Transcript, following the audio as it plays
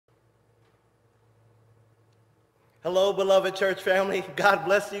Hello, beloved church family. God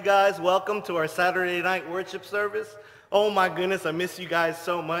bless you guys. Welcome to our Saturday night worship service. Oh my goodness, I miss you guys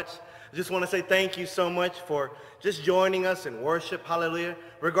so much. I just want to say thank you so much for just joining us in worship. Hallelujah.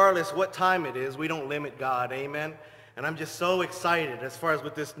 Regardless what time it is, we don't limit God. Amen. And I'm just so excited as far as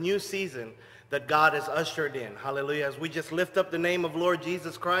with this new season that God has ushered in. Hallelujah. As we just lift up the name of Lord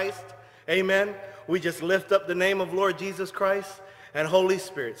Jesus Christ. Amen. We just lift up the name of Lord Jesus Christ and Holy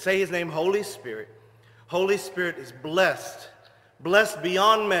Spirit. Say his name, Holy Spirit. Holy Spirit is blessed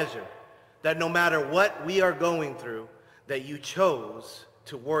beyond measure, that no matter what we are going through, that you chose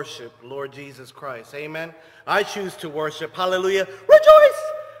to worship Lord Jesus Christ. Amen. I choose to worship. Hallelujah. Rejoice.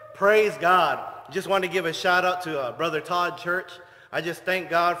 Praise God. Just want to give a shout out to Brother Todd Church. I just thank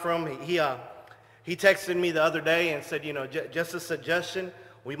God for him. He texted me the other day and said, you know, just a suggestion,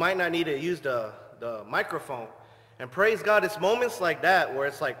 we might not need to use the microphone. And praise God, it's moments like that where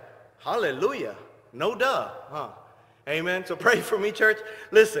it's like, hallelujah. No duh, huh? Amen. So pray for me, church.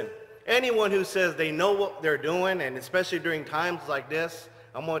 Listen, anyone who says they know what they're doing, and especially during times like this,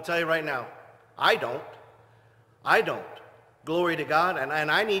 I'm going to tell you right now, I don't. Glory to God,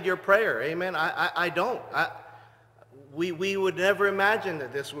 and I need your prayer. Amen. I don't. We would never imagine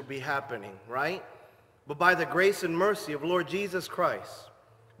that this would be happening, right? But by the grace and mercy of Lord Jesus Christ,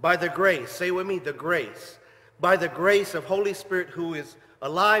 by the grace, say with me, the grace, by the grace of Holy Spirit who is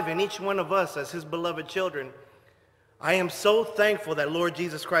alive in each one of us as his beloved children, I am so thankful that Lord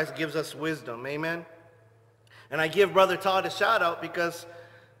Jesus Christ gives us wisdom. Amen. And I give Brother Todd a shout out because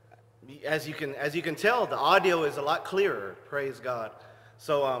as you can tell, the audio is a lot clearer. Praise God.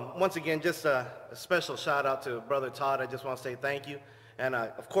 So once again, just a special shout out to Brother Todd. I just want to say thank you. And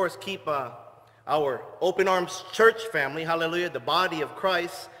of course, keep our Open Arms Church family, hallelujah, the body of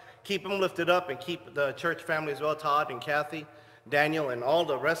Christ, keep them lifted up, and keep the church family as well, Todd and Kathy, Daniel, and all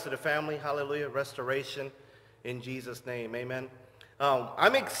the rest of the family, hallelujah, restoration in Jesus' name, amen.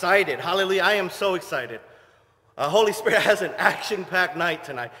 I'm excited, hallelujah, I am so excited. Holy Spirit has an action-packed night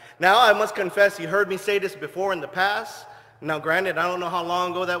tonight. Now, I must confess, you heard me say this before in the past. Now, granted, I don't know how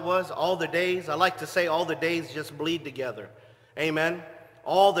long ago that was, all the days. I like to say all the days just bleed together, amen.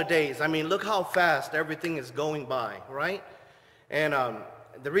 All the days. I mean, look how fast everything is going by, right? And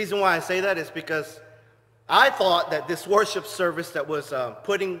the reason why I say that is because I thought that this worship service that was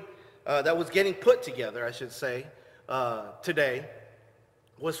getting put together, I should say, today,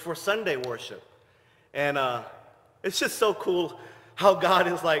 was for Sunday worship. And it's just so cool how God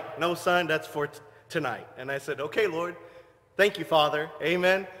is like, no, son, that's for tonight. And I said, okay, Lord, thank you, Father.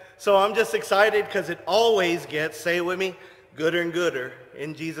 Amen. So I'm just excited because it always gets, say it with me, gooder and gooder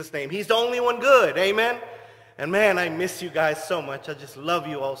in Jesus' name. He's the only one good. Amen. And man, I miss you guys so much. I just love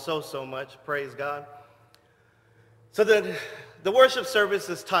you all so much. Praise God. So the worship service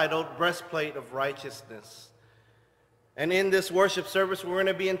is titled Breastplate of Righteousness. And in this worship service, we're going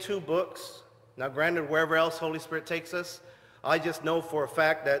to be in two books. Now, granted, wherever else Holy Spirit takes us, I just know for a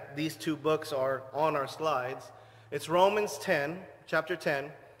fact that these two books are on our slides. It's Romans 10, chapter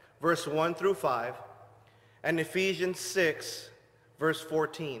 10, verse 1 through 5, and Ephesians 6, verse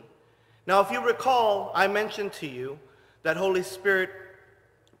 14. Now, if you recall, I mentioned to you that Holy Spirit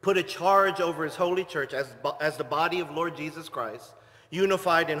put a charge over his holy church as the body of Lord Jesus Christ,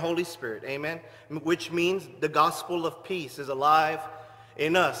 unified in Holy Spirit, amen, which means the gospel of peace is alive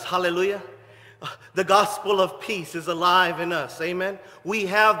in us. Hallelujah. The gospel of peace is alive in us, amen. We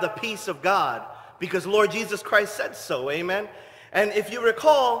have the peace of God because Lord Jesus Christ said so, amen. And if you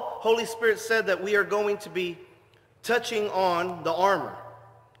recall, Holy Spirit said that we are going to be touching on the armor,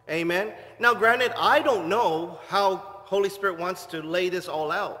 amen. Now, granted, I don't know how Holy Spirit wants to lay this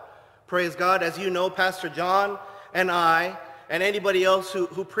all out. Praise God. As you know, Pastor John and I and anybody else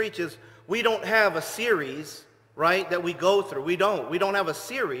who preaches, we don't have a series, right, that we go through. We don't have a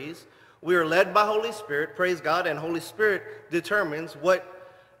series. We are led by Holy Spirit, praise God, and Holy Spirit determines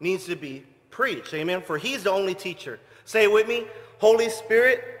what needs to be preached. Amen. For he's the only teacher. Say it with me. Holy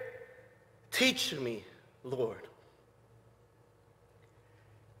Spirit, teach me, Lord.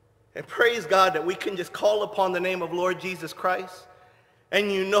 And praise God that we can just call upon the name of Lord Jesus Christ.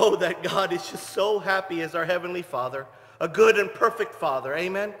 And you know that God is just so happy as our Heavenly Father, a good and perfect Father.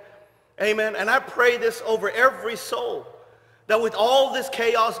 Amen. Amen. And I pray this over every soul, that with all this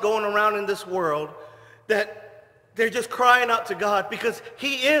chaos going around in this world, that they're just crying out to God because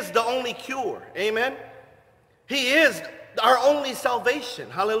he is the only cure. Amen. He is our only salvation.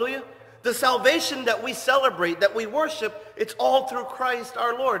 Hallelujah. The salvation that we celebrate, that we worship, it's all through Christ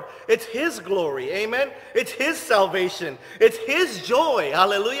our Lord. It's his glory, amen? It's his salvation. It's his joy,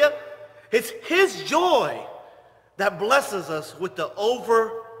 hallelujah? It's his joy that blesses us with the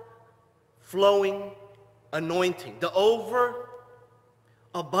overflowing anointing, the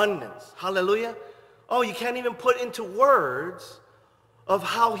overabundance. Hallelujah. Oh, you can't even put into words of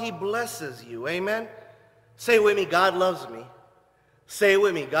how he blesses you. Amen. Say with me, God loves me. Say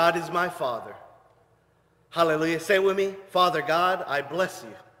with me, God is my Father. Hallelujah. Say with me, Father God, I bless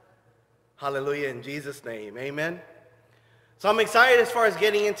you. Hallelujah, in Jesus' name. Amen. So I'm excited as far as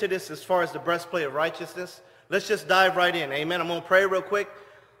getting into this, as far as the breastplate of righteousness. Let's just dive right in. Amen. I'm going to pray real quick,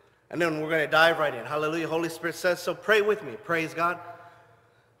 and then we're going to dive right in. Hallelujah. Holy Spirit says so. Pray with me. Praise God.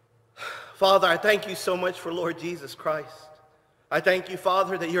 Father, I thank you so much for Lord Jesus Christ. I thank you,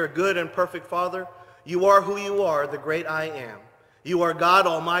 Father, that you're a good and perfect Father. You are who you are, the great I am. You are God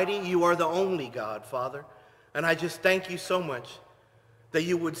Almighty. You are the only God, Father. And I just thank you so much that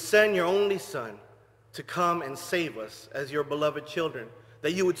you would send your only Son to come and save us as your beloved children.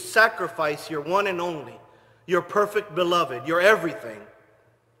 That you would sacrifice your one and only, your perfect beloved, your everything.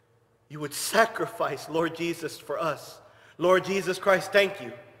 You would sacrifice, Lord Jesus, for us. Lord Jesus Christ, thank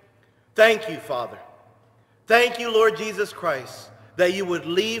you. Thank you, Father. Thank you, Lord Jesus Christ, that you would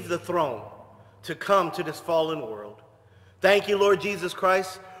leave the throne to come to this fallen world. Thank you, Lord Jesus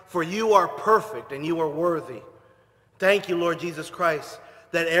Christ, for you are perfect and you are worthy. Thank you, Lord Jesus Christ,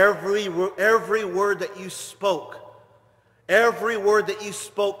 that every word that you spoke, every word that you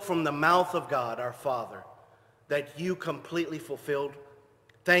spoke from the mouth of God, our Father, that you completely fulfilled.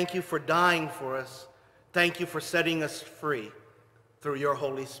 Thank you for dying for us. Thank you for setting us free through your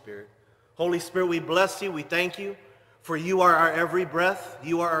Holy Spirit. Holy Spirit, we bless you. We thank you, for you are our every breath.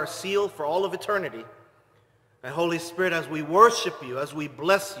 You are our seal for all of eternity. And Holy Spirit, as we worship you, as we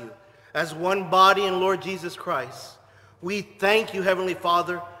bless you, as one body in Lord Jesus Christ, we thank you, Heavenly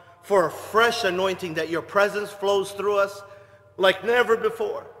Father, for a fresh anointing, that your presence flows through us like never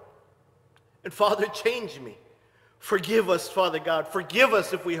before. And Father, change me. Forgive us, Father God. Forgive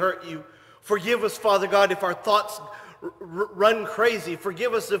us if we hurt you. Forgive us, Father God, if our thoughts run crazy.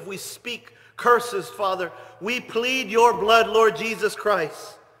 Forgive us if we speak curses, Father. We plead your blood, Lord Jesus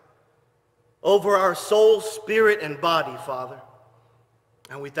Christ, over our soul, spirit, and body, Father.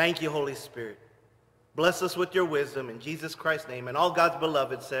 And we thank you, Holy Spirit. Bless us with your wisdom in Jesus Christ's name. And all God's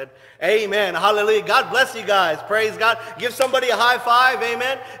beloved said, amen. Hallelujah. God bless you guys. Praise God. Give somebody a high five.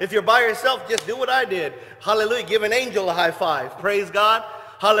 Amen. If you're by yourself, just do what I did. Hallelujah. Give an angel a high five. Praise God.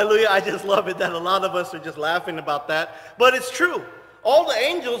 Hallelujah. I just love it that a lot of us are just laughing about that. But it's true. All the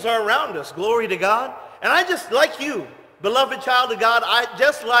angels are around us. Glory to God. And I just like you, beloved child of God, I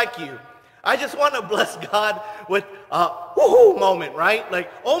just like you. I just want to bless God with a woohoo moment, right?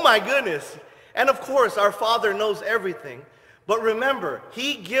 Like, oh my goodness. And of course, our Father knows everything. But remember,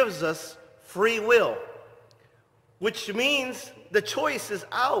 he gives us free will, which means the choice is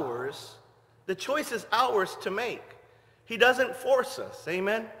ours. The choice is ours to make. He doesn't force us.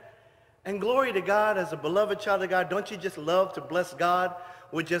 Amen. And glory to God, as a beloved child of God, don't you just love to bless God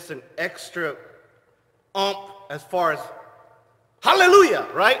with just an extra as far as hallelujah,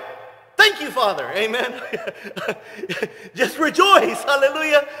 right? Thank you, Father. Amen. Just rejoice.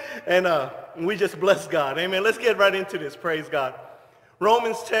 Hallelujah. And we just bless God. Amen. Let's get right into this. Praise God.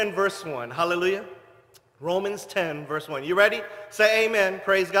 Romans 10, verse 1. Hallelujah. Romans 10, verse 1. You ready? Say amen.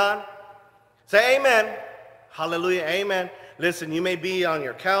 Praise God. Say amen. Hallelujah. Amen. Listen, you may be on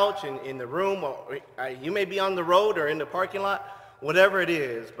your couch in the room, or you may be on the road or in the parking lot, whatever it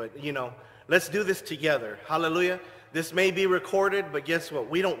is. But, you know, let's do this together. Hallelujah. This may be recorded, but guess what?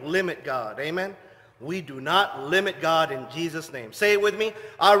 We don't limit God. Amen? We do not limit God in Jesus' name. Say it with me.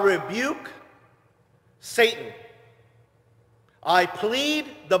 I rebuke Satan. I plead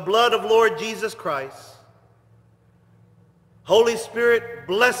the blood of Lord Jesus Christ. Holy Spirit,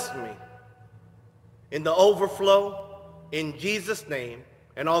 bless me in the overflow in Jesus' name.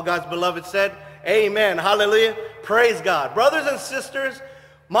 And all God's beloved said, amen. Hallelujah. Praise God. Brothers and sisters,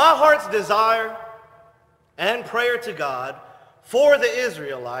 my heart's desire and prayer to God for the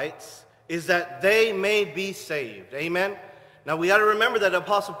Israelites is that they may be saved. Amen. Now we got to remember that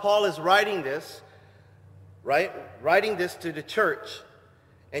Apostle Paul is writing this, right? Writing this to the church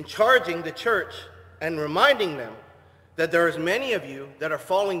and charging the church and reminding them that there is many of you that are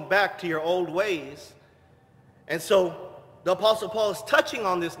falling back to your old ways. And so the Apostle Paul is touching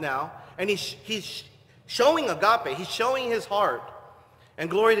on this now, and he's showing agape. He's showing his heart. And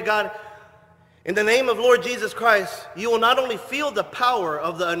glory to God. In the name of Lord Jesus Christ, you will not only feel the power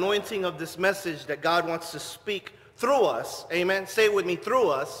of the anointing of this message that God wants to speak through us, amen, say it with me, through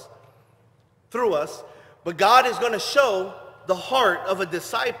us, but God is going to show the heart of a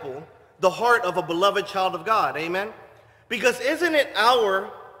disciple, the heart of a beloved child of God, amen, because isn't it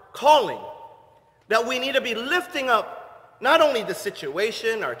our calling that we need to be lifting up not only the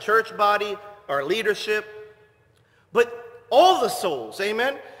situation, our church body, our leadership, but all the souls,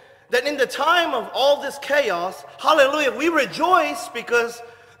 amen, that in the time of all this chaos, hallelujah, we rejoice because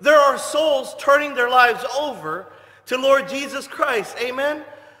there are souls turning their lives over to Lord Jesus Christ, amen.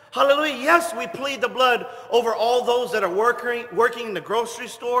 Hallelujah. Yes, we plead the blood over all those that are working in the grocery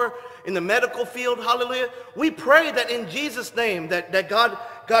store, in the medical field, hallelujah. We pray that in Jesus' name, that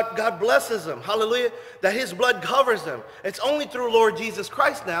God blesses them, hallelujah, that his blood covers them. It's only through Lord Jesus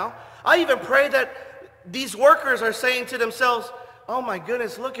Christ now. I even pray that these workers are saying to themselves, oh my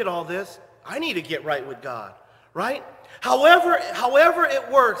goodness, look at all this. I need to get right with God, right? However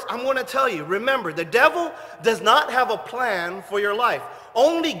it works, I'm going to tell you, remember, the devil does not have a plan for your life.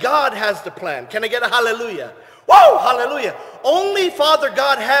 Only God has the plan. Can I get a hallelujah? Whoa, hallelujah. Only Father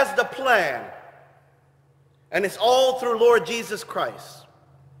God has the plan. And it's all through Lord Jesus Christ.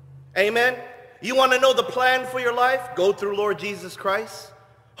 Amen. You want to know the plan for your life? Go through Lord Jesus Christ.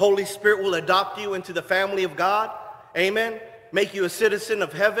 Holy Spirit will adopt you into the family of God. Amen. Make you a citizen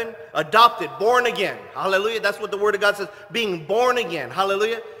of heaven, adopted, born again. Hallelujah. That's what the Word of God says, being born again.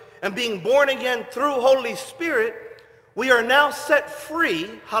 Hallelujah. And being born again through Holy Spirit, we are now set free.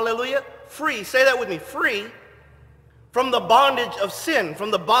 Hallelujah. Free. Say that with me. Free from the bondage of sin,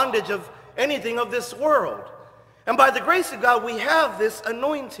 from the bondage of anything of this world. And by the grace of God, we have this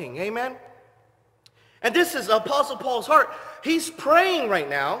anointing. Amen. And this is Apostle Paul's heart. He's praying right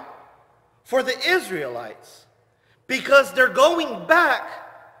now for the Israelites, because they're going back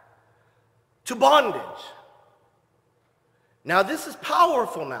to bondage. Now this is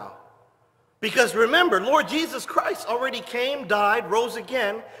powerful now. Because remember, Lord Jesus Christ already came, died, rose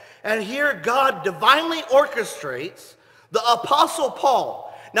again. And here God divinely orchestrates the Apostle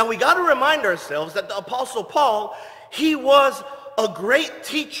Paul. Now we got to remind ourselves that the Apostle Paul, he was a great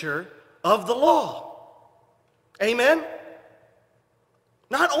teacher of the law. Amen?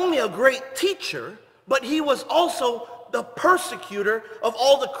 Not only a great teacher, but he was also the persecutor of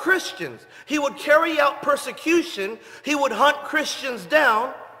all the Christians. He would carry out persecution. He would hunt Christians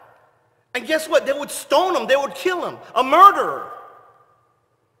down. And guess what? They would stone him. They would kill him. A murderer.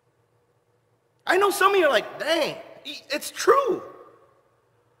 I know some of you are like, dang, it's true.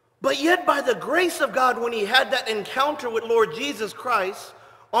 But yet by the grace of God, when he had that encounter with Lord Jesus Christ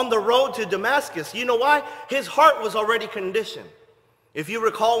on the road to Damascus, you know why? His heart was already conditioned. If you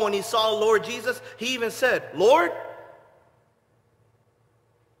recall, when he saw Lord Jesus, he even said, Lord,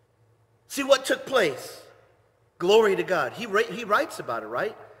 see what took place. Glory to God. He writes about it,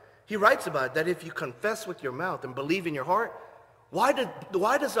 right? He writes about it, that if you confess with your mouth and believe in your heart. Why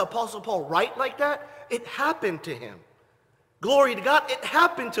does the Apostle Paul write like that? It happened to him. Glory to God. It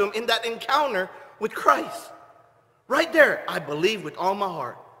happened to him in that encounter with Christ. Right there. I believe with all my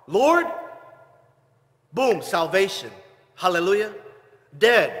heart. Lord, boom, salvation. Hallelujah.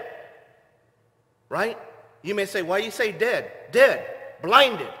 Dead. Right? You may say, why you say dead? Dead.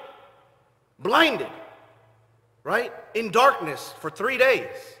 Blinded. Blinded. Right? In darkness for 3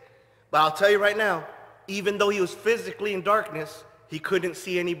 days. But I'll tell you right now, even though he was physically in darkness, he couldn't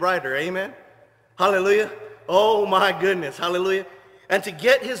see any brighter. Amen? Hallelujah. Oh my goodness. Hallelujah. And to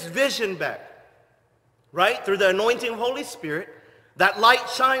get his vision back, right? Through the anointing of Holy Spirit, that light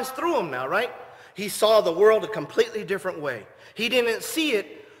shines through him now, right? He saw the world a completely different way. He didn't see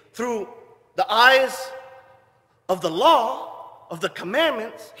it through the eyes of the law, of the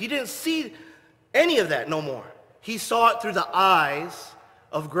commandments. He didn't see any of that no more. He saw it through the eyes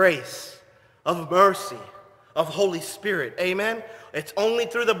of grace, of mercy, of Holy Spirit. Amen? It's only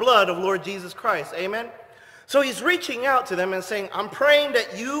through the blood of Lord Jesus Christ. Amen? So he's reaching out to them and saying, I'm praying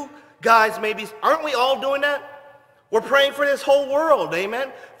that you guys maybe, aren't we all doing that? We're praying for this whole world,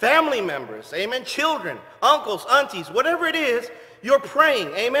 amen? Family members, amen? Children, uncles, aunties, whatever it is, you're praying,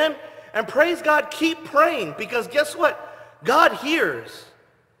 amen? And praise God, keep praying, because guess what? God hears,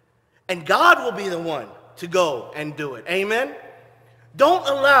 and God will be the one to go and do it, amen? Don't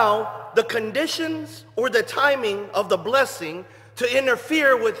allow the conditions or the timing of the blessing to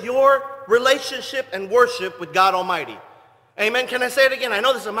interfere with your relationship and worship with God Almighty. Amen? Can I say it again? I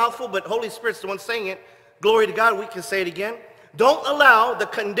know this is a mouthful, but Holy Spirit's the one saying it. Glory to God, we can say it again. Don't allow the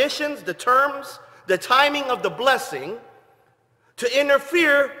conditions, the terms, the timing of the blessing to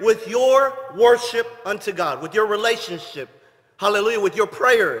interfere with your worship unto God, with your relationship, hallelujah, with your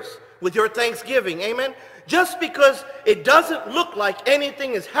prayers, with your thanksgiving, amen? Just because it doesn't look like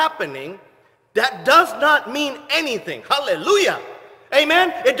anything is happening, that does not mean anything, hallelujah,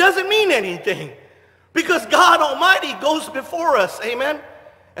 amen? It doesn't mean anything, because God Almighty goes before us, amen?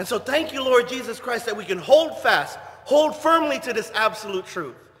 And so thank you, Lord Jesus Christ, that we can hold fast, hold firmly to this absolute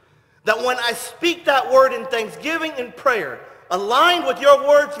truth. That when I speak that word in thanksgiving and prayer, aligned with your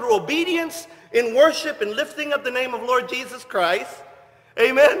word through obedience, in worship and lifting up the name of Lord Jesus Christ,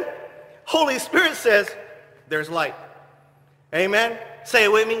 amen, Holy Spirit says, there's light. Amen? Say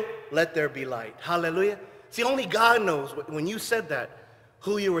it with me. Let there be light. Hallelujah. See, only God knows when you said that,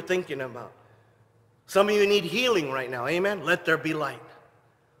 who you were thinking about. Some of you need healing right now. Amen? Let there be light.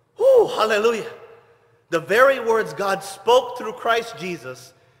 Whoo, hallelujah. The very words God spoke through Christ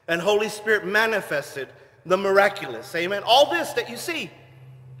Jesus and Holy Spirit manifested the miraculous. Amen? All this that you see,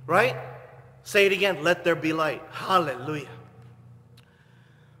 right? Say it again. Let there be light. Hallelujah.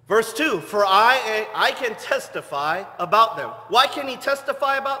 Verse 2, for I can testify about them. Why can he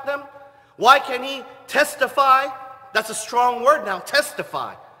testify about them? Why can he testify? That's a strong word now,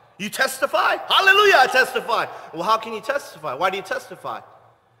 testify. You testify? Hallelujah, I testify. Well, how can you testify? Why do you testify?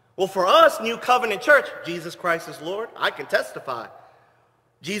 Well, for us, New Covenant Church, Jesus Christ is Lord. I can testify.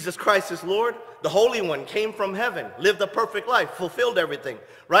 Jesus Christ is Lord. The Holy One came from heaven, lived a perfect life, fulfilled everything,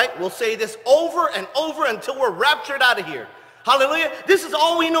 right? We'll say this over and over until we're raptured out of here. Hallelujah. This is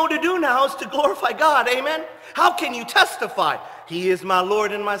all we know to do now is to glorify God. Amen. How can you testify? He is my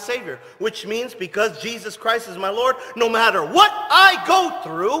Lord and my Savior, which means because Jesus Christ is my Lord, no matter what I go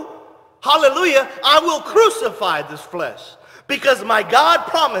through, hallelujah, I will crucify this flesh because my God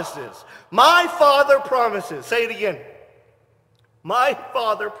promises, my Father promises, say it again, my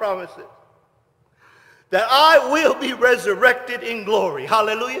Father promises that I will be resurrected in glory.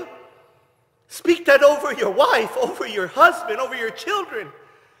 Hallelujah. Speak that over your wife, over your husband, over your children.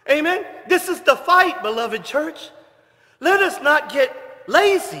 Amen? This is the fight, beloved church. Let us not get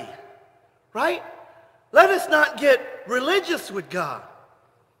lazy, right? Let us not get religious with God.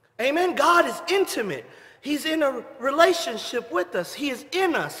 Amen? God is intimate. He's in a relationship with us. He is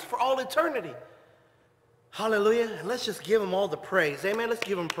in us for all eternity. Hallelujah. And let's just give him all the praise. Amen? Let's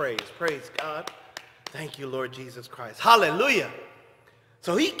give him praise. Praise God. Thank you, Lord Jesus Christ. Hallelujah.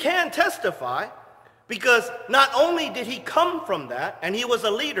 So he can testify because not only did he come from that, and he was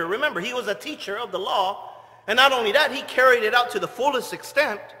a leader. Remember, he was a teacher of the law. And not only that, he carried it out to the fullest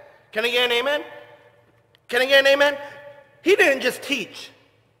extent. Can I get an amen? Can I get an amen? He didn't just teach.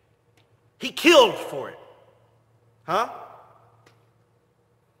 He killed for it. Huh?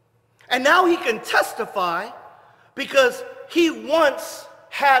 And now he can testify because he once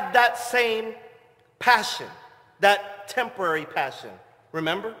had that same passion, that temporary passion.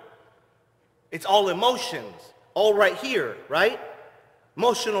 Remember? It's all emotions, all right here, right?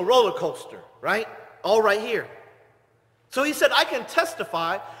 Emotional roller coaster, right? All right here. So he said, I can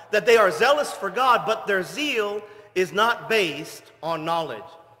testify that they are zealous for God, but their zeal is not based on knowledge.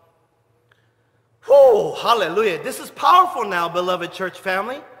 Whoa, hallelujah. This is powerful now, beloved church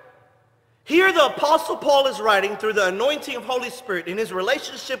family. Here the Apostle Paul is writing through the anointing of Holy Spirit in his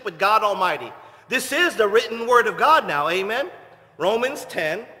relationship with God Almighty. This is the written word of God now, amen? Romans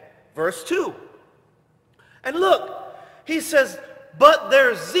 10, verse 2. And look, he says, but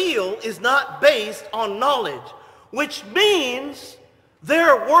their zeal is not based on knowledge, which means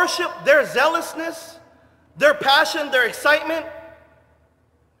their worship, their zealousness, their passion, their excitement,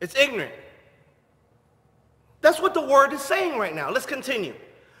 it's ignorant. That's what the word is saying right now. Let's continue.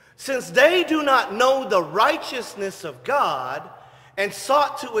 Since they do not know the righteousness of God and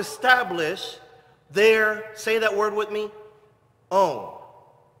sought to establish their, say that word with me, own.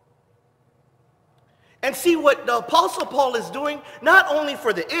 And see what the Apostle Paul is doing, not only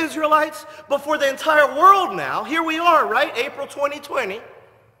for the Israelites, but for the entire world now. Here we are, right? April 2020.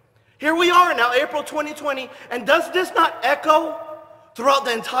 Here we are now, April 2020. And does this not echo throughout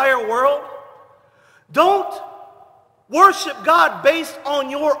the entire world? Don't worship God based on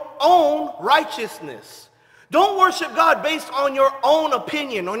your own righteousness. Don't worship God based on your own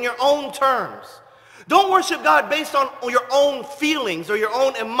opinion, on your own terms. Don't worship God based on your own feelings or your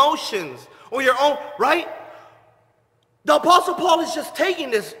own emotions or your own, right? The Apostle Paul is just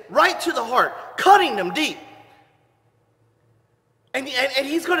taking this right to the heart, cutting them deep. And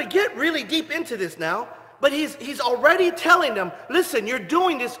he's going to get really deep into this now, but he's already telling them, listen, you're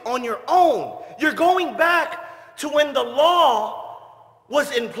doing this on your own. You're going back to when the law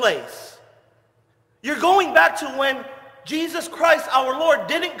was in place. You're going back to when Jesus Christ, our Lord,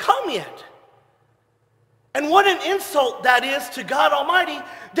 didn't come yet. And what an insult that is to God Almighty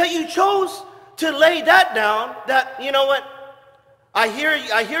that you chose to lay that down, that, you know what, I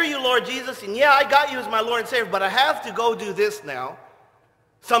hear you, Lord Jesus, and yeah, I got you as my Lord and Savior, but I have to go do this now,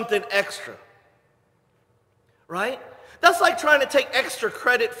 something extra, right? That's like trying to take extra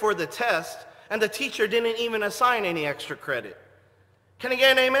credit for the test, and the teacher didn't even assign any extra credit. Can I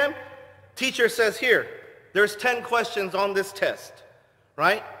get an amen? Teacher says here, there's 10 questions on this test,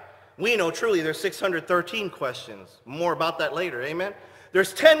 right? We know truly there's 613 questions. More about that later, amen?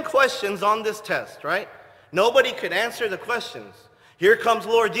 There's 10 questions on this test, right? Nobody could answer the questions. Here comes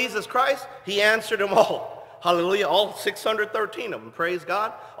Lord Jesus Christ. He answered them all. Hallelujah. All 613 of them. Praise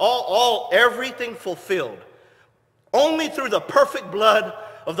God. Everything fulfilled. Only through the perfect blood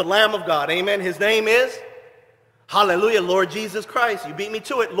of the Lamb of God. Amen. His name is, hallelujah, Lord Jesus Christ. You beat me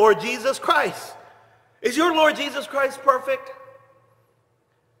to it. Lord Jesus Christ. Is your Lord Jesus Christ perfect?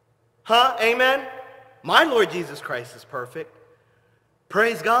 Huh? Amen. My Lord Jesus Christ is perfect.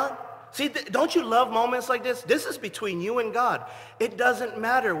 Praise God. See, don't you love moments like this? This is between you and God. It doesn't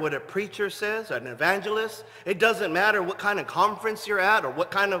matter what a preacher says, an evangelist. It doesn't matter what kind of conference you're at or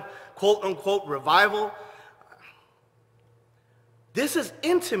what kind of quote-unquote revival. This is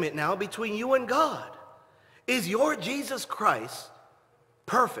intimate now between you and God. Is your Jesus Christ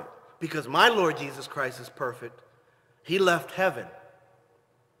perfect? Because my Lord Jesus Christ is perfect. He left heaven.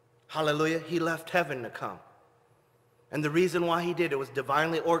 Hallelujah. He left heaven to come. And the reason why he did it was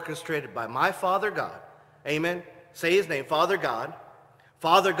divinely orchestrated by my Father God. Amen. Say his name, Father God.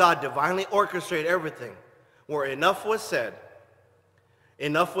 Father God divinely orchestrated everything. Where enough was said.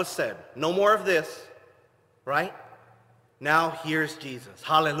 Enough was said. No more of this. Right? Now here's Jesus.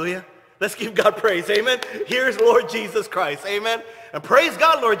 Hallelujah. Let's give God praise. Amen. Here's Lord Jesus Christ. Amen. And praise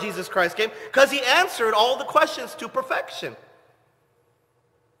God, Lord Jesus Christ came because he answered all the questions to perfection.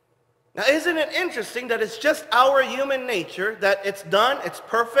 Now, isn't it interesting that it's just our human nature that it's done, it's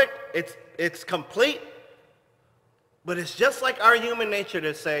perfect, it's complete, but it's just like our human nature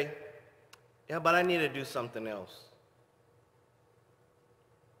to say, yeah, but I need to do something else.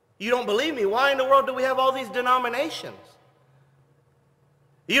 You don't believe me? Why in the world do we have all these denominations?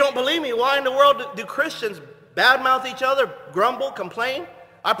 You don't believe me? Why in the world do Christians badmouth each other, grumble, complain?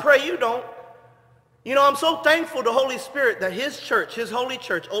 I pray you don't. You know, I'm so thankful to Holy Spirit that his church, his holy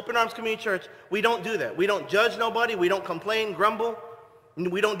church, Open Arms Community Church, we don't do that. We don't judge nobody. We don't complain, grumble.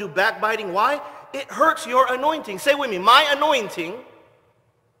 We don't do backbiting. Why? It hurts your anointing. Say with me, my anointing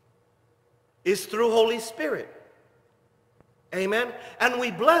is through Holy Spirit. Amen? And we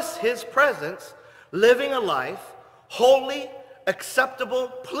bless his presence, living a life holy, acceptable,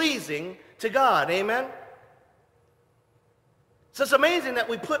 pleasing to God. Amen? So it's amazing that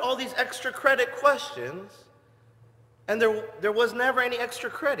we put all these extra credit questions and there was never any extra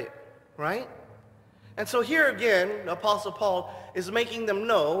credit, right? And so here again, the Apostle Paul is making them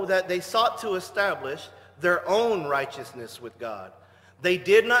know that they sought to establish their own righteousness with God. They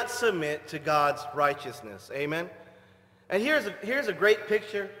did not submit to God's righteousness. Amen? And here's a great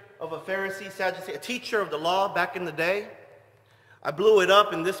picture of a Pharisee, Sadducee, a teacher of the law back in the day. I blew it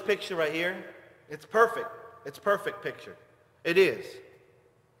up in this picture right here. It's perfect. It's a perfect picture. It is.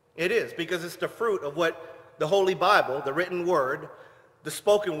 It is, because it's the fruit of what the Holy Bible, the written word, the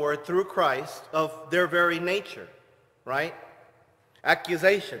spoken word through Christ of their very nature, right?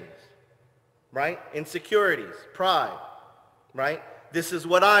 Accusations, right? Insecurities, pride, right? This is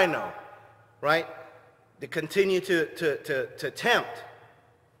what I know, right? To continue to tempt.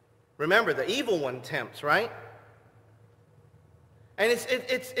 Remember, the evil one tempts, right? And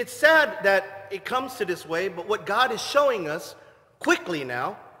it's sad that it comes to this way, but what God is showing us quickly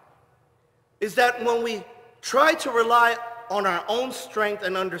now is that when we try to rely on our own strength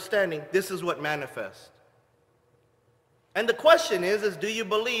and understanding, this is what manifests. And the question is do you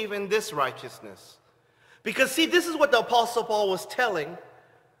believe in this righteousness? Because see, this is what the Apostle Paul was telling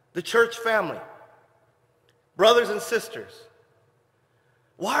the church family. Brothers and sisters,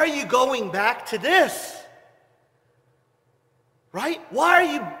 why are you going back to this? Right?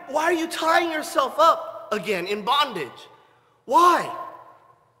 Why are you tying yourself up again in bondage? Why?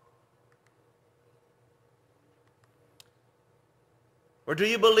 Or do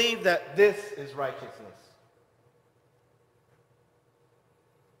you believe that this is righteousness?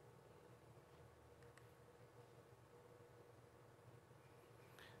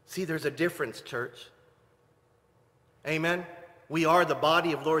 See, there's a difference, church. Amen? We are the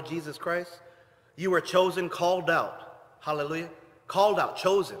body of Lord Jesus Christ. You are chosen, called out. Hallelujah. Called out,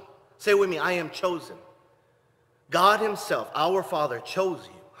 chosen. Say with me, I am chosen. God himself, our Father, chose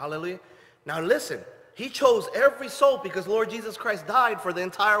you. Hallelujah. Now listen, he chose every soul because Lord Jesus Christ died for the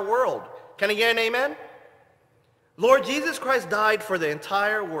entire world. Can I get an amen? Lord Jesus Christ died for the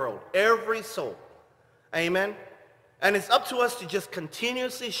entire world, every soul. Amen. And it's up to us to just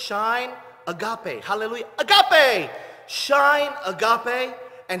continuously shine agape. Hallelujah. Agape. Shine agape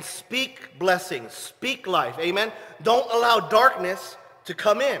and speak blessings. Speak life. Amen. Don't allow darkness to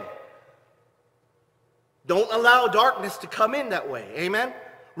come in. Don't allow darkness to come in that way. Amen.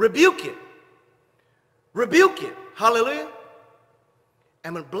 Rebuke it. Rebuke it. Hallelujah.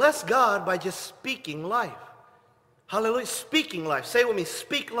 And bless God by just speaking life. Hallelujah. Speaking life. Say with me,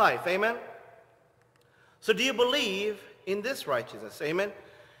 speak life. Amen. So do you believe in this righteousness? Amen.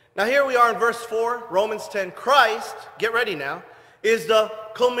 Now here we are in verse 4, Romans 10. Christ, get ready now, is the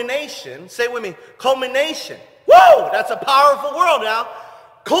culmination. Say with me, culmination. Whoa, that's a powerful word now.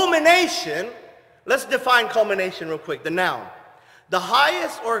 Culmination. Let's define culmination real quick, the noun. The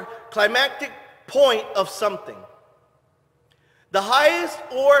highest or climactic point of something. The highest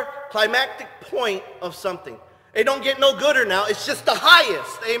or climactic point of something. It don't get no gooder now. It's just the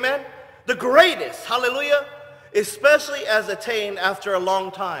highest. Amen. The greatest. Hallelujah. Especially as attained after a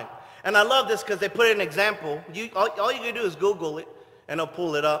long time. And I love this because they put an example. All you can do is Google it and it'll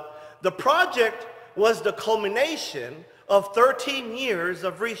pull it up. The project was the culmination of 13 years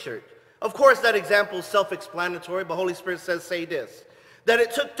of research. Of course, that example is self-explanatory, but Holy Spirit says, say this. That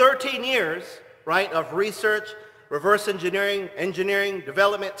it took 13 years, right, of research, reverse engineering,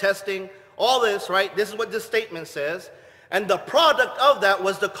 development, testing, all this, right? This is what this statement says. And the product of that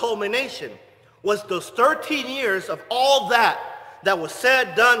was the culmination, was those 13 years of all that was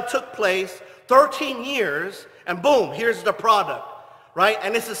said, done, took place, 13 years, and boom, here's the product, right?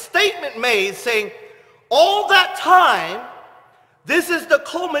 And it's a statement made saying, all that time, this is the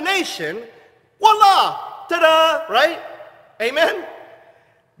culmination, voila, ta-da, right? Amen?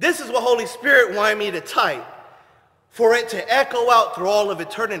 This is what Holy Spirit wanted me to type, for it to echo out through all of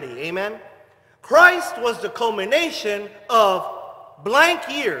eternity, amen? Christ was the culmination of blank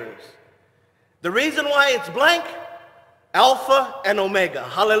years. The reason why it's blank, Alpha and Omega,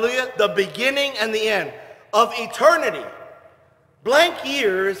 hallelujah, the beginning and the end of eternity. Blank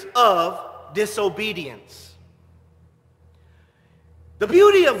years of disobedience. The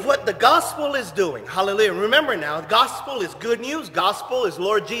beauty of what the gospel is doing, hallelujah. Remember now, the gospel is good news. Gospel is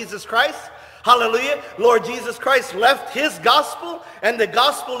Lord Jesus Christ. Hallelujah. Lord Jesus Christ left his gospel, and the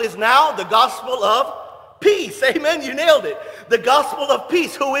gospel is now the gospel of peace. Amen. You nailed it. The gospel of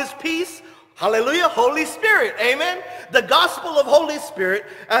peace. Who is peace? Hallelujah. Holy Spirit. Amen. The gospel of Holy Spirit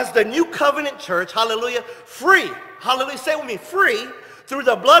as the new covenant church. Hallelujah. Free. Hallelujah. Say with me. Free through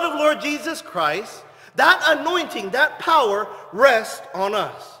the blood of Lord Jesus Christ. That anointing, that power rests on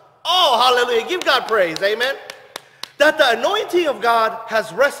us. Oh, hallelujah. Give God praise. Amen. That the anointing of God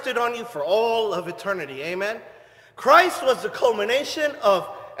has rested on you for all of eternity. Amen. Christ was the culmination of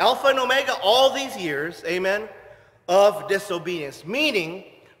Alpha and Omega all these years. Amen. Of disobedience. Meaning,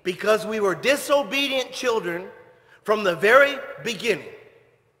 because we were disobedient children from the very beginning.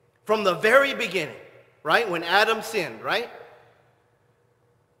 From the very beginning. Right? When Adam sinned. Right?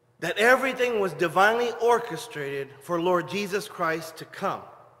 That everything was divinely orchestrated for Lord Jesus Christ to come.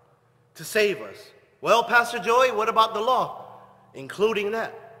 To save us. Well, Pastor Joey, what about the law? Including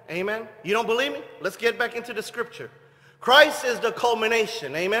that. Amen. You don't believe me? Let's get back into the scripture. Christ is the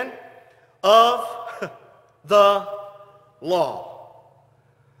culmination, amen, of the law.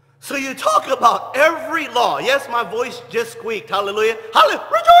 So you talk about every law. Yes, my voice just squeaked. Hallelujah. Hallelujah.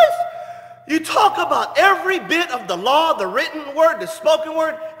 Rejoice. You talk about every bit of the law, the written word, the spoken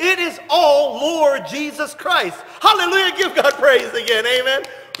word. It is all Lord Jesus Christ. Hallelujah. Give God praise again. Amen.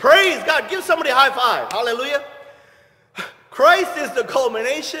 Praise God. Give somebody a high five. Hallelujah. Christ is the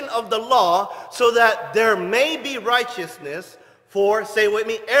culmination of the law so that there may be righteousness for, say with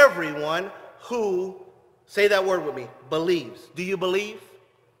me, everyone who, say that word with me, believes. Do you believe?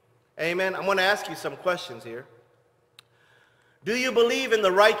 Amen. I'm going to ask you some questions here. Do you believe in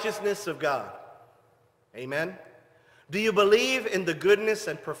the righteousness of God? Amen. Do you believe in the goodness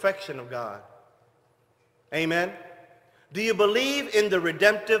and perfection of God? Amen. Do you believe in the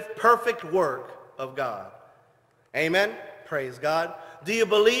redemptive, perfect work of God? Amen. Praise God. Do you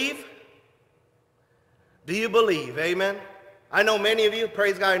believe? Do you believe? Amen. I know many of you,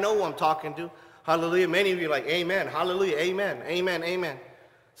 praise God, I know who I'm talking to. Hallelujah. Many of you are like, amen. Hallelujah. Amen. Amen. Amen.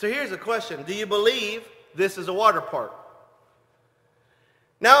 So here's a question. Do you believe this is a water park?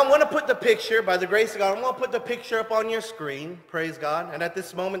 Now I'm going to put the picture, by the grace of God, I'm going to put the picture up on your screen. Praise God. And at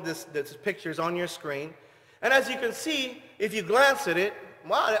this moment, this picture is on your screen. And as you can see, if you glance at it,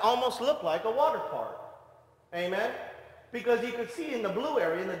 wow, it almost looked like a water park. Amen? Because you can see in the blue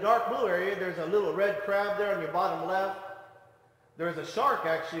area, in the dark blue area, there's a little red crab there on your bottom left. There's a shark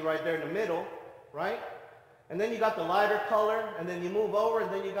actually right there in the middle, right? And then you got the lighter color, and then you move over,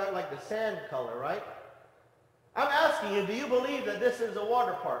 and then you got like the sand color, right? I'm asking you, do you believe that this is a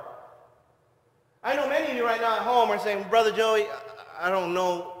water park? I know many of you right now at home are saying, Brother Joey, I don't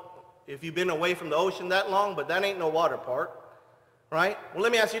know if you've been away from the ocean that long, but that ain't no water park, right? Well,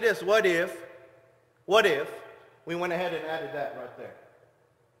 let me ask you this. What if we went ahead and added that right there?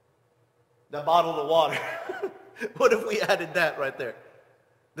 That bottle of water. What if we added that right there?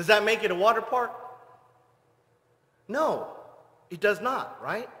 Does that make it a water park? No, it does not,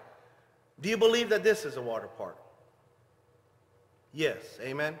 right? Do you believe that this is a water park? Yes,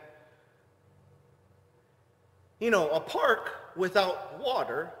 amen. You know, a park without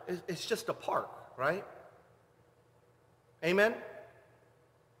water is just a park, right? Amen?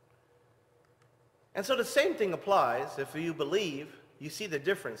 And so the same thing applies. If you believe, you see the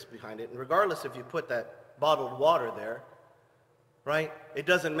difference behind it. And regardless if you put that bottled water there, right, it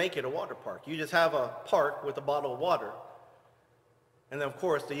doesn't make it a water park. You just have a park with a bottle of water. And then, of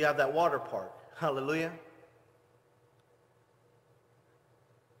course, you have that water park. Hallelujah.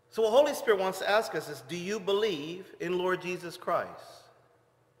 So what Holy Spirit wants to ask us is, do you believe in Lord Jesus Christ?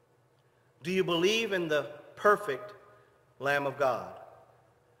 Do you believe in the perfect Lamb of God?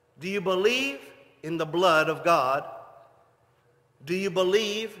 Do you believe in the blood of God? Do you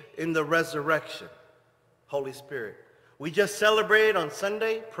believe in the resurrection? Holy Spirit. We just celebrated on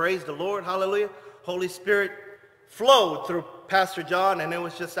Sunday. Praise the Lord. Hallelujah. Holy Spirit flowed through Pastor John, and it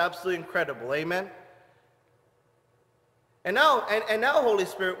was just absolutely incredible. Amen. And now Holy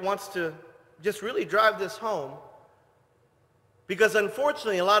Spirit wants to just really drive this home, because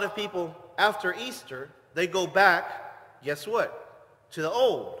unfortunately a lot of people after Easter, they go back, guess what? To the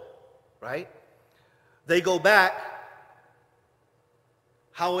old, right? They go back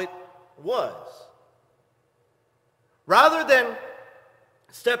how it was. Rather than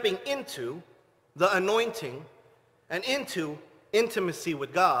stepping into the anointing and into intimacy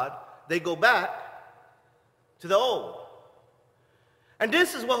with God, they go back to the old. And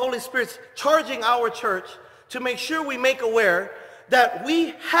this is what Holy Spirit's charging our church to make sure we make aware that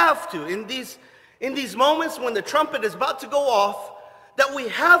we have to, in these moments when the trumpet is about to go off, that we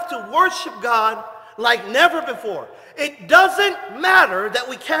have to worship God like never before. It doesn't matter that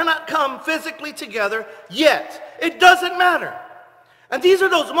we cannot come physically together yet. It doesn't matter. And these are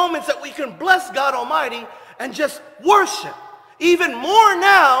those moments that we can bless God Almighty and just worship even more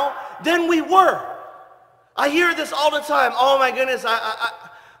now than we were. I hear this all the time. Oh my goodness,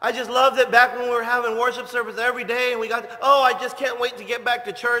 I just loved it back when we were having worship service every day, and we got, oh, I just can't wait to get back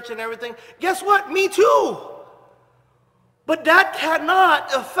to church and everything. Guess what? Me too. But that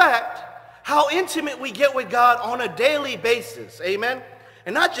cannot affect how intimate we get with God on a daily basis. Amen?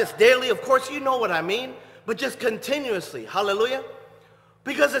 And not just daily, of course, you know what I mean, but just continuously. Hallelujah?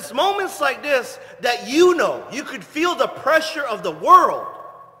 Because it's moments like this that you know, you could feel the pressure of the world.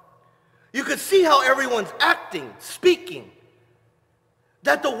 You could see how everyone's acting, speaking.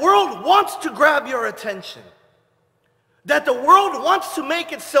 That the world wants to grab your attention. That the world wants to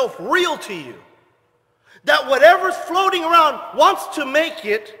make itself real to you. That whatever's floating around wants to make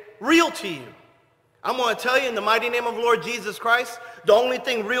it real to you. I'm going to tell you in the mighty name of Lord Jesus Christ, the only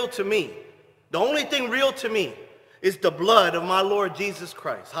thing real to me, is the blood of my Lord Jesus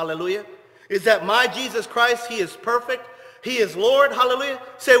Christ. Hallelujah. Is that my Jesus Christ, he is perfect. He is Lord. Hallelujah.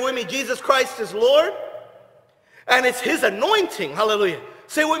 Say with me, Jesus Christ is Lord. And it's his anointing. Hallelujah.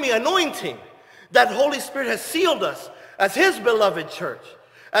 Say with me, anointing. That Holy Spirit has sealed us as his beloved church,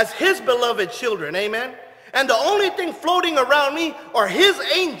 as his beloved children. Amen. And the only thing floating around me are his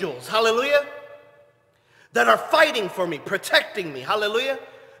angels. Hallelujah. That are fighting for me, protecting me. Hallelujah.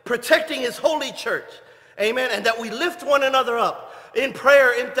 Protecting his holy church. Amen. And that we lift one another up in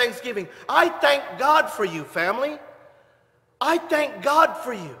prayer, in thanksgiving. I thank God for you, family. I thank God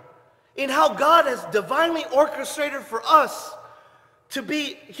for you in how God has divinely orchestrated for us to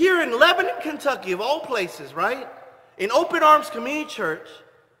be here in Lebanon, Kentucky, of all places, right? In Open Arms Community Church,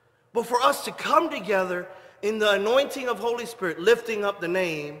 but for us to come together in the anointing of Holy Spirit, lifting up the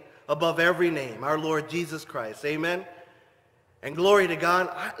name above every name, our Lord Jesus Christ. Amen. And glory to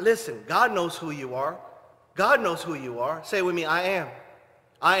God. Listen, God knows who you are. God knows who you are. Say with me, I am.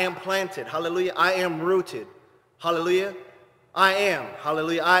 I am planted. Hallelujah. I am rooted. Hallelujah. I am.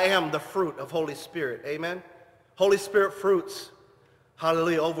 Hallelujah. I am the fruit of Holy Spirit. Amen. Holy Spirit fruits,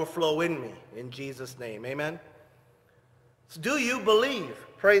 hallelujah, overflow in me. In Jesus' name. Amen. So do you believe?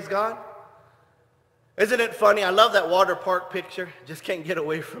 Praise God. Isn't it funny? I love that water park picture. Just can't get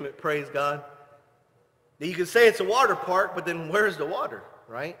away from it. Praise God. You can say it's a water park, but then where's the water,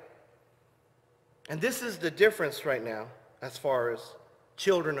 right? And this is the difference right now as far as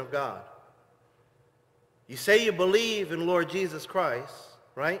children of God. You say you believe in Lord Jesus Christ,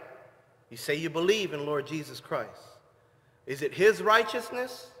 right? You say you believe in Lord Jesus Christ. Is it his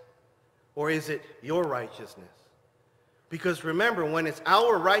righteousness or is it your righteousness? Because remember, when it's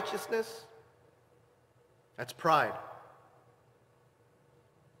our righteousness, that's pride.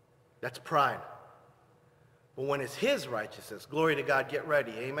 That's pride. But when it's his righteousness, glory to God, get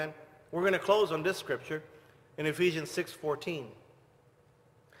ready, amen? We're going to close on this scripture in Ephesians 6:14.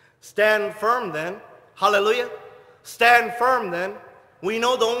 Stand firm then, hallelujah, stand firm then. We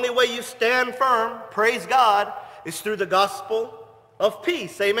know the only way you stand firm, praise God, is through the gospel of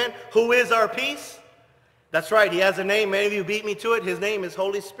peace. Amen. Who is our peace? That's right. He has a name. Many of you beat me to it. His name is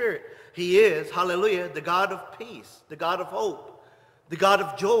Holy Spirit. He is, hallelujah, the God of peace, the God of hope, the God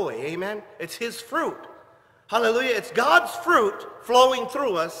of joy. Amen. It's his fruit. Hallelujah. It's God's fruit flowing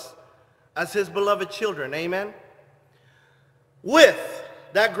through us as his beloved children. Amen. With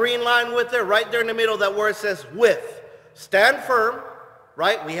that green line with there, right there in the middle, that word says with. Stand firm,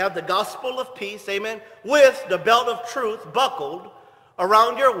 right? We have the gospel of peace, amen, with the belt of truth buckled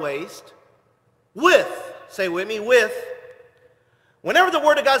around your waist. With, say with me, with. Whenever the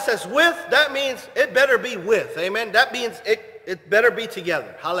word of God says with, that means it better be with, amen. That means it better be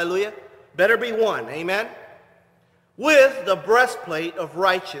together, hallelujah. Better be one, amen. With the breastplate of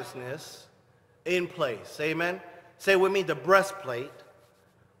righteousness in place, amen. Say with me, the breastplate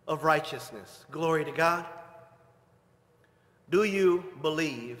of righteousness. Glory to God. Do you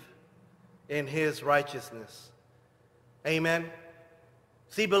believe in his righteousness? Amen.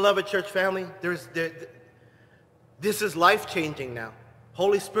 See, beloved church family, this is life-changing now.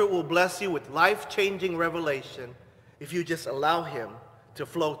 Holy Spirit will bless you with life-changing revelation if you just allow him to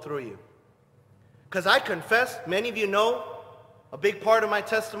flow through you. Because I confess, many of you know, a big part of my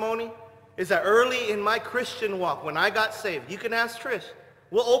testimony is that early in my Christian walk, when I got saved, you can ask Trish,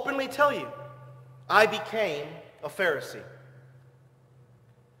 we'll openly tell you, I became a Pharisee.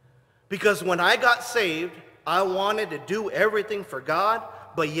 Because when I got saved, I wanted to do everything for God,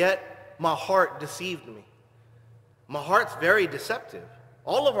 but yet my heart deceived me. My heart's very deceptive.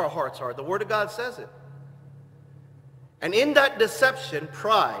 All of our hearts are. The Word of God says it. And in that deception,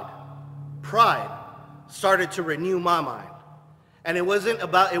 pride started to renew my mind. And it wasn't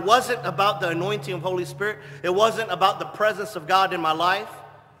about the anointing of Holy Spirit. It wasn't about the presence of God in my life.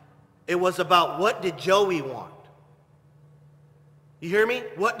 It was about, what did Joey want? You hear me?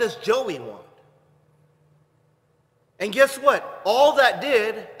 What does Joey want? And guess what? All that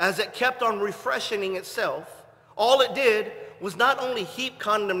did, as it kept on refreshing itself, all it did was not only heap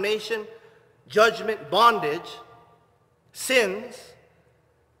condemnation, judgment, bondage, sins,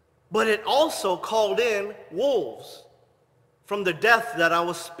 but it also called in wolves from the death that I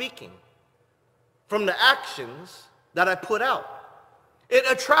was speaking, from the actions that I put out. It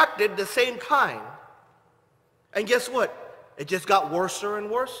attracted the same kind. And guess what? It just got worser and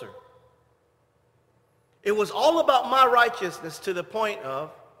worser. It was all about my righteousness to the point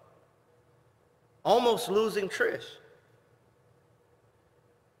of almost losing Trish.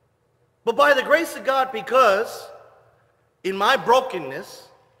 But by the grace of God, because in my brokenness,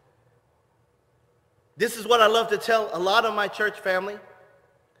 this is what I love to tell a lot of my church family,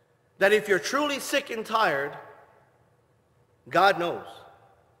 that if you're truly sick and tired, God knows.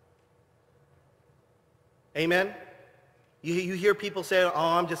 Amen? You hear people say, oh,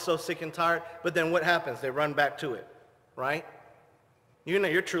 I'm just so sick and tired, but then what happens? They run back to it, right? You know,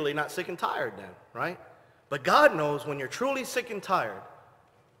 you're truly not sick and tired then, right? But God knows when you're truly sick and tired.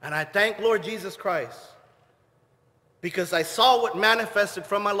 And I thank Lord Jesus Christ, because I saw what manifested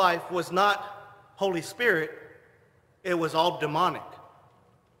from my life was not Holy Spirit, it was all demonic.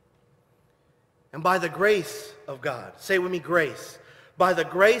 And by the grace of God, say with me, grace. By the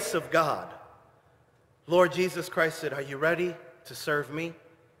grace of God, Lord Jesus Christ said, are you ready to serve me?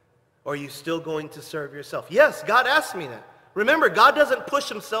 Or are you still going to serve yourself? Yes, God asked me that. Remember, God doesn't push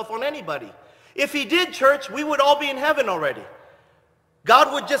himself on anybody. If he did, church, we would all be in heaven already.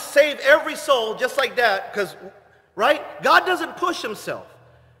 God would just save every soul just like that, because, right? God doesn't push himself.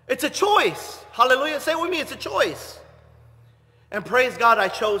 It's a choice. Hallelujah. Say it with me, it's a choice. And praise God, I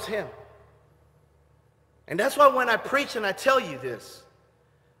chose him. And that's why when I preach and I tell you this,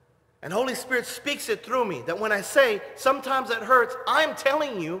 and Holy Spirit speaks it through me, that when I say, sometimes it hurts, I'm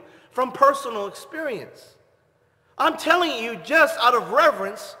telling you from personal experience. I'm telling you just out of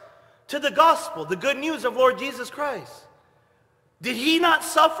reverence to the gospel, the good news of Lord Jesus Christ. Did he not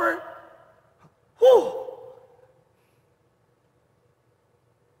suffer? Whew.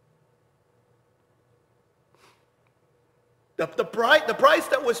 The price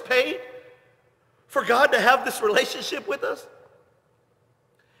that was paid for God to have this relationship with us.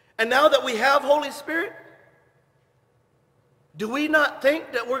 And now that we have Holy Spirit, do we not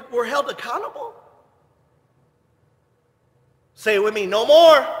think that we're held accountable? Say it with me, no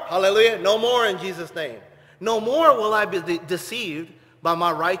more. Hallelujah. No more in Jesus' name. No more will I be deceived by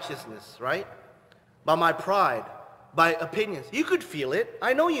my righteousness, right? By my pride, by opinions. You could feel it.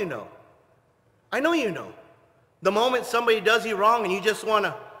 I know you know. I know you know. The moment somebody does you wrong and you just want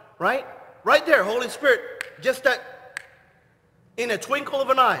to, right? Right there, Holy Spirit, just that, in a twinkle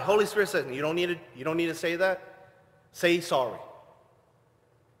of an eye, Holy Spirit says, you don't need to say that. say sorry.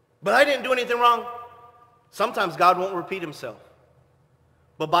 But I didn't do anything wrong. Sometimes God won't repeat himself.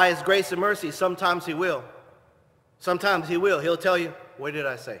 But by his grace and mercy, sometimes he will. Sometimes he will. He'll tell you, what did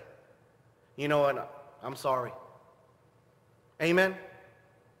I say? You know what? I'm sorry. Amen.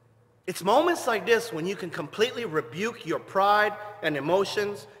 It's moments like this when you can completely rebuke your pride and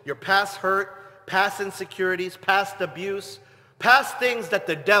emotions, your past hurt, past insecurities, past abuse, past things that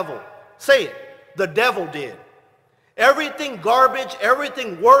the devil, say it, the devil did. Everything garbage,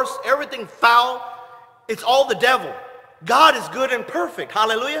 everything worse, everything foul, it's all the devil. God is good and perfect.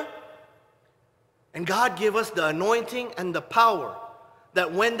 Hallelujah. And God give us the anointing and the power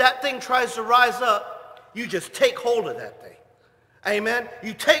that when that thing tries to rise up, you just take hold of that thing. Amen.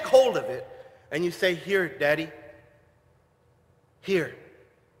 You take hold of it and you say, here, Daddy, here.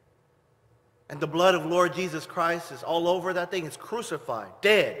 And the blood of Lord Jesus Christ is all over that thing. It's crucified,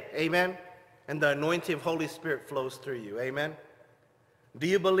 dead. Amen. And the anointing of Holy Spirit flows through you. Amen. Do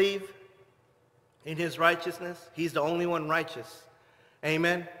you believe in his righteousness? He's the only one righteous.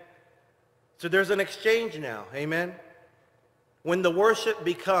 Amen. So there's an exchange now. Amen. When the worship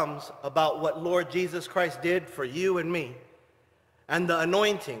becomes about what Lord Jesus Christ did for you and me, and the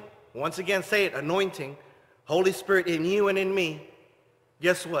anointing, once again say it, anointing, Holy Spirit in you and in me,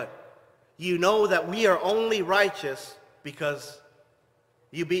 guess what? You know that we are only righteous because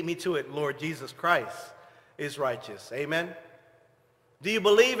you beat me to it, Lord Jesus Christ is righteous. Amen. Do you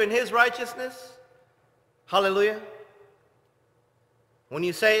believe in his righteousness? Hallelujah. When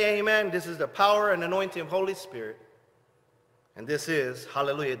you say amen, this is the power and anointing of Holy Spirit. And this is,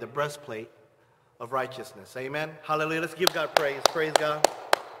 hallelujah, the breastplate of righteousness. Amen. Hallelujah. Let's give God praise. Praise God.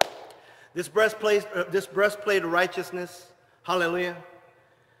 This breastplate of righteousness, hallelujah,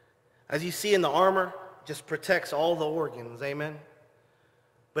 as you see in the armor, just protects all the organs. Amen.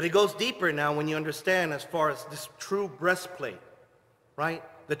 But it goes deeper now when you understand as far as this true breastplate, right?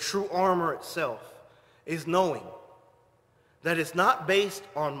 The true armor itself is knowing that it's not based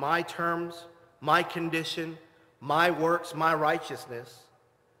on my terms, my condition, my works, my righteousness.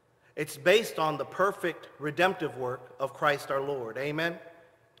 It's based on the perfect redemptive work of Christ our Lord. Amen.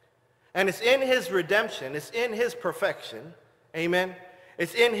 And it's in his redemption, it's in his perfection. Amen.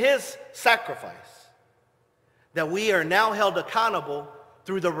 It's in his sacrifice that we are now held accountable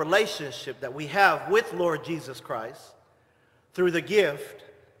through the relationship that we have with Lord Jesus Christ, through the gift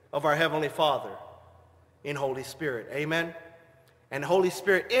of our Heavenly Father in Holy Spirit. Amen. And Holy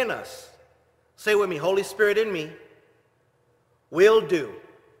Spirit in us, say with me, Holy Spirit in me will do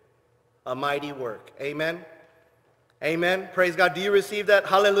a mighty work. Amen. Amen. Praise God. Do you receive that?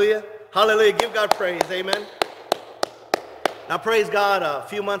 Hallelujah. Hallelujah. Give God praise. Amen. Now, praise God. A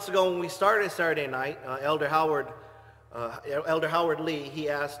few months ago when we started Saturday night, Elder Howard Lee, he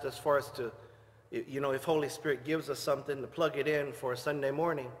asked as far as to, you know, if Holy Spirit gives us something to plug it in for a Sunday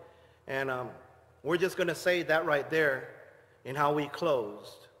morning. And we're just going to say that right there in how we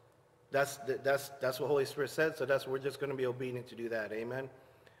closed. That's what Holy Spirit said, so we're just going to be obedient to do that. Amen.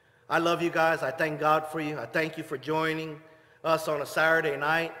 I love you guys. I thank God for you. I thank you for joining us on a Saturday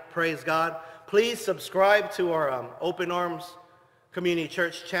night. Praise God. Please subscribe to our Open Arms Community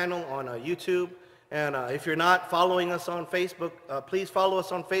Church channel on YouTube. And if you're not following us on Facebook, please follow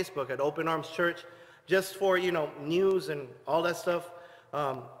us on Facebook at Open Arms Church, just for, you know, news and all that stuff.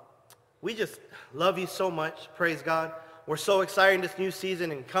 We just love you so much. Praise God. We're so excited this new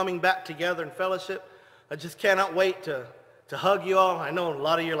season and coming back together in fellowship. I just cannot wait to hug you all. I know a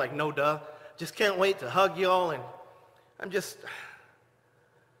lot of you are like, no duh. Just can't wait to hug you all. And I just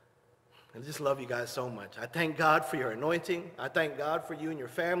love you guys so much. I thank God for your anointing. I thank God for you and your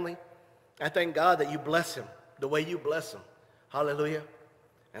family. I thank God that you bless him the way you bless him. Hallelujah.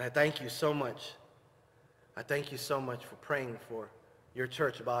 And I thank you so much. I thank you so much for praying for your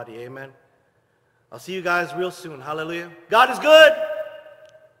church body. Amen. I'll see you guys real soon. Hallelujah. God is good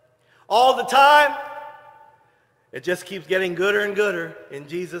all the time. It just keeps getting gooder and gooder in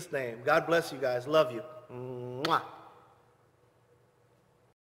Jesus' name. God bless you guys. Love you. Mwah.